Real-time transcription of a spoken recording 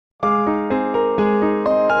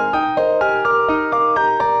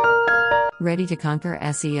Ready to conquer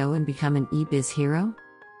SEO and become an eBiz hero?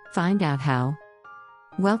 Find out how.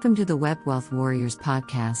 Welcome to the Web Wealth Warriors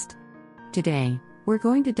podcast. Today, we're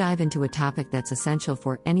going to dive into a topic that's essential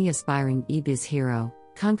for any aspiring eBiz hero: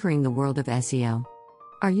 conquering the world of SEO.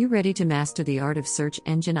 Are you ready to master the art of search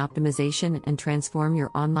engine optimization and transform your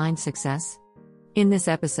online success? In this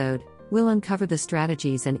episode, we'll uncover the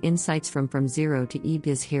strategies and insights from zero to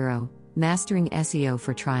eBiz hero, mastering SEO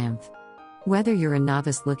for triumph. Whether you're a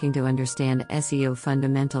novice looking to understand SEO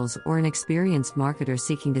fundamentals or an experienced marketer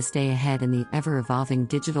seeking to stay ahead in the ever-evolving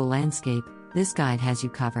digital landscape, this guide has you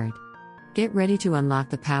covered. Get ready to unlock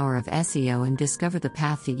the power of SEO and discover the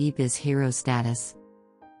path to eBiz hero status.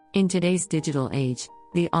 In today's digital age,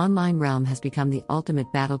 the online realm has become the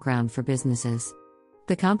ultimate battleground for businesses.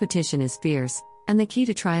 The competition is fierce, and the key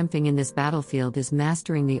to triumphing in this battlefield is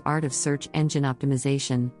mastering the art of search engine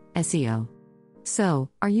optimization, SEO. So,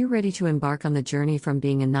 are you ready to embark on the journey from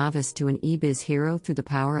being a novice to an eBiz hero through the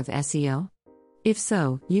power of SEO? If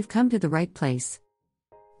so, you've come to the right place.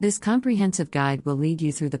 This comprehensive guide will lead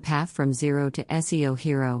you through the path from zero to SEO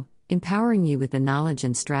hero, empowering you with the knowledge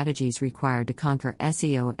and strategies required to conquer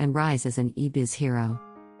SEO and rise as an eBiz hero.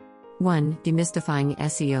 1. Demystifying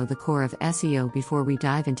SEO, the core of SEO. Before we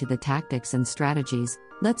dive into the tactics and strategies,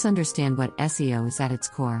 let's understand what SEO is at its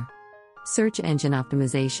core. Search engine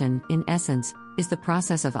optimization, in essence, is the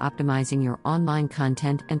process of optimizing your online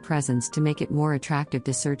content and presence to make it more attractive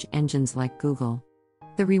to search engines like Google.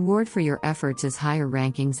 The reward for your efforts is higher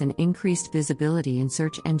rankings and increased visibility in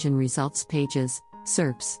search engine results pages,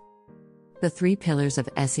 SERPs. The 3 pillars of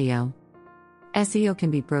SEO. SEO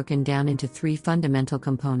can be broken down into 3 fundamental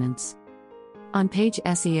components. On-page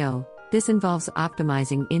SEO, this involves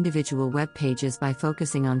optimizing individual web pages by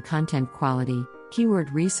focusing on content quality, keyword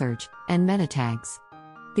research, and meta tags.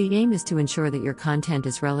 The aim is to ensure that your content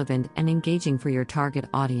is relevant and engaging for your target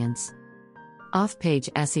audience. Off-page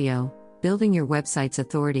SEO, building your website's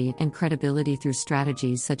authority and credibility through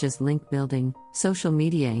strategies such as link building, social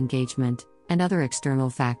media engagement, and other external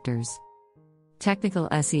factors. Technical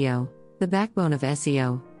SEO, the backbone of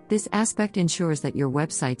SEO. This aspect ensures that your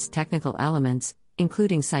website's technical elements,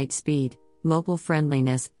 including site speed, mobile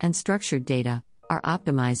friendliness, and structured data, are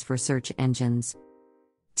optimized for search engines.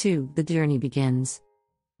 2. The journey begins.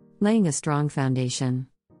 Laying a strong foundation.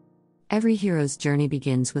 Every hero's journey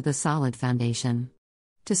begins with a solid foundation.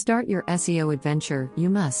 To start your SEO adventure,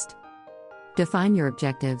 you must define your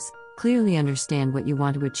objectives, clearly understand what you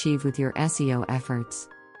want to achieve with your SEO efforts.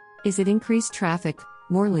 Is it increased traffic,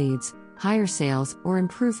 more leads, higher sales, or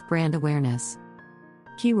improved brand awareness?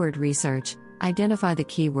 Keyword research. Identify the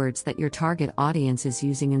keywords that your target audience is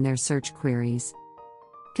using in their search queries.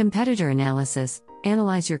 Competitor analysis.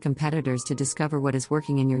 Analyze your competitors to discover what is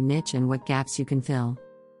working in your niche and what gaps you can fill.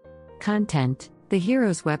 Content. The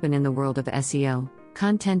hero's weapon in the world of SEO.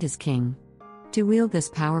 Content is king. To wield this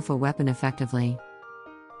powerful weapon effectively.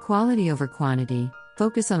 Quality over quantity.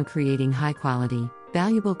 Focus on creating high quality,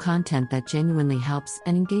 valuable content that genuinely helps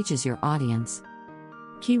and engages your audience.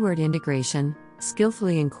 Keyword integration.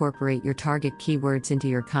 Skillfully incorporate your target keywords into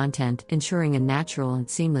your content, ensuring a natural and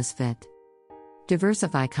seamless fit.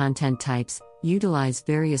 Diversify content types. Utilize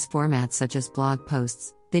various formats such as blog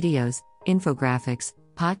posts, videos, infographics,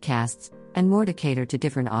 podcasts, and more to cater to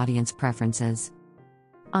different audience preferences.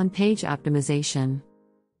 On-page optimization.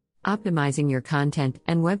 Optimizing your content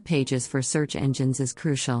and web pages for search engines is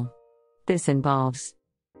crucial. This involves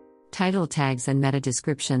title tags and meta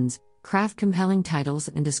descriptions. Craft compelling titles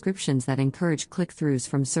and descriptions that encourage click-throughs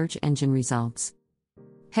from search engine results.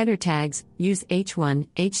 Header tags. Use H1,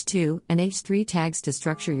 H2, and H3 tags to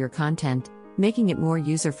structure your content, making it more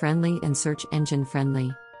user-friendly and search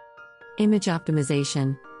engine-friendly. Image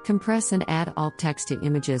optimization. Compress and add alt text to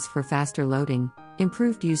images for faster loading,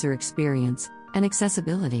 improved user experience, and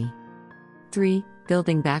accessibility. 3.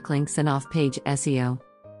 Building backlinks and off-page SEO.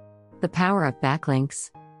 The power of backlinks.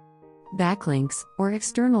 Backlinks, or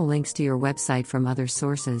external links to your website from other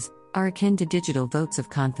sources, are akin to digital votes of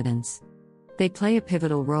confidence. They play a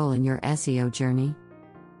pivotal role in your SEO journey.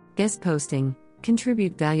 Guest posting.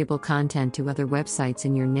 Contribute valuable content to other websites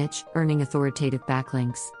in your niche, earning authoritative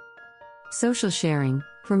backlinks. Social sharing.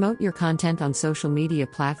 Promote your content on social media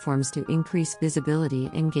platforms to increase visibility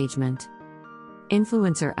and engagement.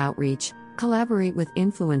 Influencer outreach. Collaborate with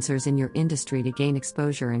influencers in your industry to gain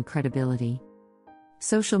exposure and credibility.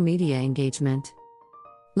 Social media engagement.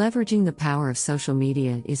 Leveraging the power of social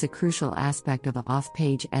media is a crucial aspect of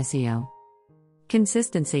off-page SEO.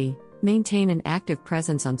 Consistency. Maintain an active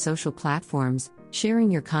presence on social platforms, sharing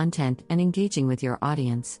your content and engaging with your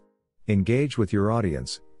audience. Engage with your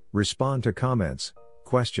audience, respond to comments,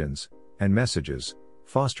 questions, and messages,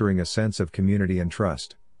 fostering a sense of community and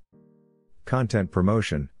trust. Content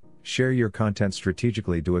promotion, share your content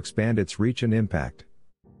strategically to expand its reach and impact.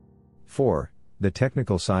 4. The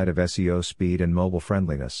technical side of SEO: speed and mobile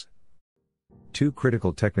friendliness. Two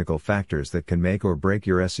critical technical factors that can make or break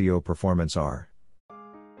your SEO performance are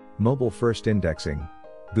mobile-first indexing.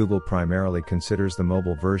 Google primarily considers the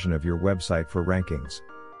mobile version of your website for rankings.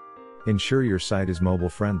 Ensure your site is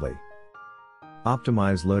mobile-friendly.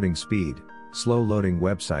 Optimize loading speed. Slow loading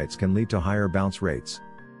websites can lead to higher bounce rates.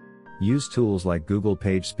 Use tools like Google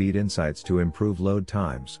Page Speed Insights to improve load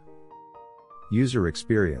times. User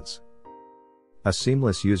experience. A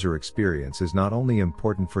seamless user experience is not only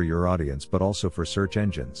important for your audience but also for search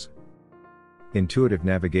engines. Intuitive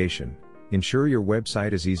navigation. Ensure your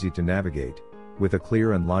website is easy to navigate, with a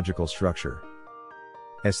clear and logical structure.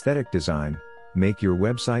 Aesthetic design. Make your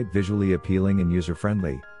website visually appealing and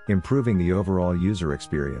user-friendly, improving the overall user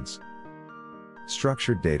experience.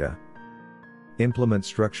 Structured data. Implement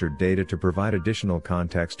structured data to provide additional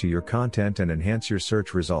context to your content and enhance your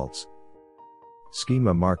search results.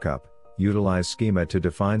 Schema markup. Utilize schema to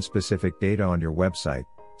define specific data on your website,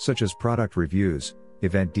 such as product reviews,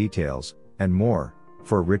 event details, and more,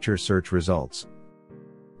 for richer search results.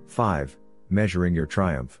 5. Measuring your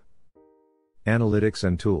triumph. Analytics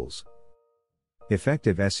and tools.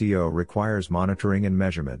 Effective SEO requires monitoring and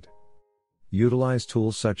measurement. Utilize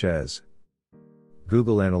tools such as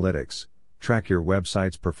Google Analytics. Track your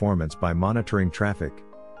website's performance by monitoring traffic,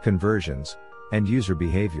 conversions, and user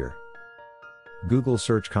behavior. Google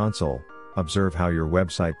Search Console. Observe how your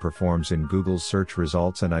website performs in Google's search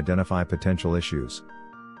results and identify potential issues.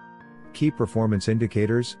 Key Performance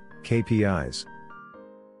Indicators, KPIs.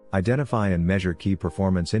 Identify and measure key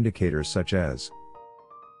performance indicators such as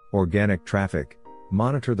organic traffic.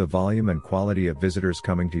 Monitor the volume and quality of visitors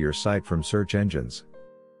coming to your site from search engines.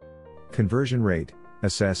 Conversion rate.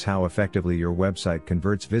 Assess how effectively your website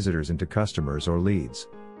converts visitors into customers or leads.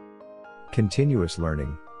 Continuous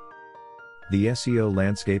learning. The SEO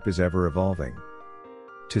landscape is ever evolving.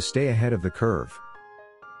 To stay ahead of the curve,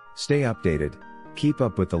 stay updated, keep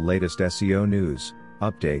up with the latest SEO news,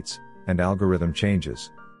 updates, and algorithm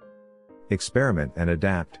changes. Experiment and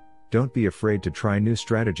adapt. Don't be afraid to try new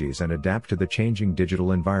strategies and adapt to the changing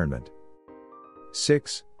digital environment.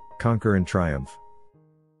 6. Conquer and triumph.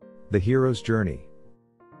 The hero's journey.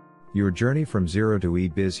 Your journey from zero to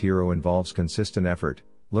eBiz hero involves consistent effort,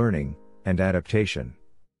 learning, and adaptation.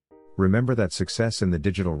 Remember that success in the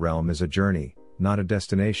digital realm is a journey, not a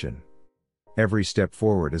destination. Every step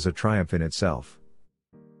forward is a triumph in itself.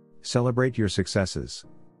 Celebrate your successes.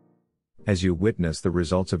 As you witness the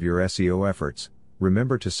results of your SEO efforts,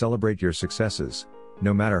 remember to celebrate your successes,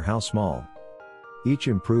 no matter how small. Each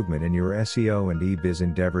improvement in your SEO and eBiz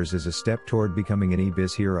endeavors is a step toward becoming an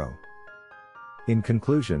eBiz hero. In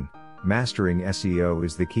conclusion, mastering SEO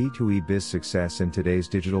is the key to eBiz success in today's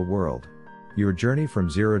digital world. Your journey from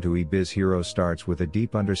zero to eBiz hero starts with a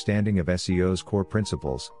deep understanding of SEO's core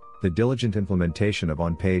principles, the diligent implementation of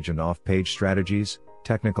on-page and off-page strategies,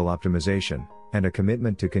 technical optimization, and a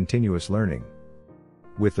commitment to continuous learning.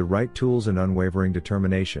 With the right tools and unwavering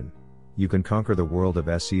determination, you can conquer the world of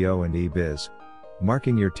SEO and eBiz,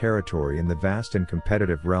 marking your territory in the vast and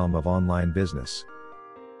competitive realm of online business.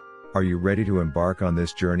 Are you ready to embark on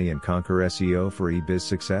this journey and conquer SEO for eBiz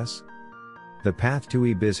success? The path to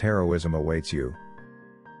eBiz heroism awaits you.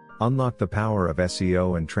 Unlock the power of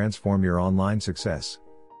SEO and transform your online success.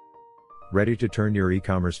 Ready to turn your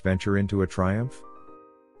e-commerce venture into a triumph?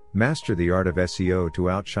 Master the art of SEO to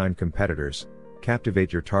outshine competitors,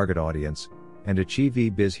 captivate your target audience, and achieve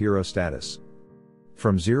eBiz hero status.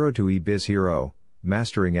 From zero to eBiz hero,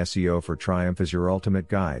 mastering SEO for triumph is your ultimate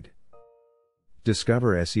guide.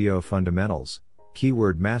 Discover SEO fundamentals,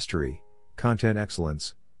 keyword mastery, content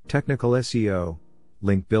excellence, technical SEO,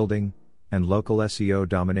 link building, and local SEO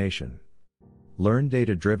domination. Learn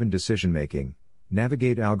data-driven decision-making,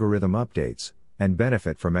 navigate algorithm updates, and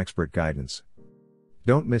benefit from expert guidance.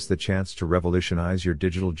 Don't miss the chance to revolutionize your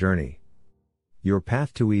digital journey. Your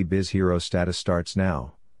path to eBiz hero status starts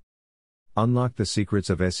now. Unlock the secrets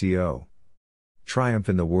of SEO. Triumph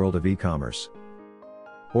in the world of e-commerce.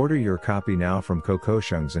 Order your copy now from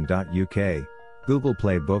KOKOSHUNGSAN.UK, Google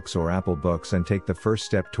Play Books or Apple Books and take the first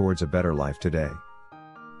step towards a better life today.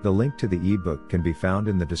 The link to the ebook can be found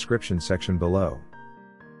in the description section below.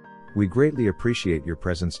 We greatly appreciate your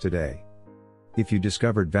presence today. If you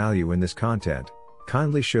discovered value in this content,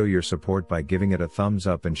 kindly show your support by giving it a thumbs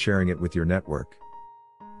up and sharing it with your network.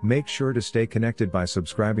 Make sure to stay connected by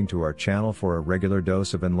subscribing to our channel for a regular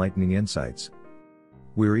dose of enlightening insights.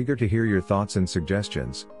 We're eager to hear your thoughts and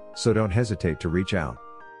suggestions, so don't hesitate to reach out.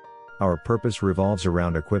 Our purpose revolves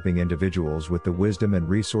around equipping individuals with the wisdom and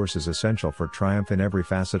resources essential for triumph in every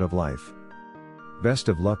facet of life. Best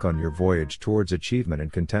of luck on your voyage towards achievement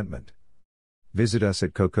and contentment. Visit us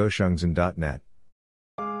at KOKOSHUNGSAN.net.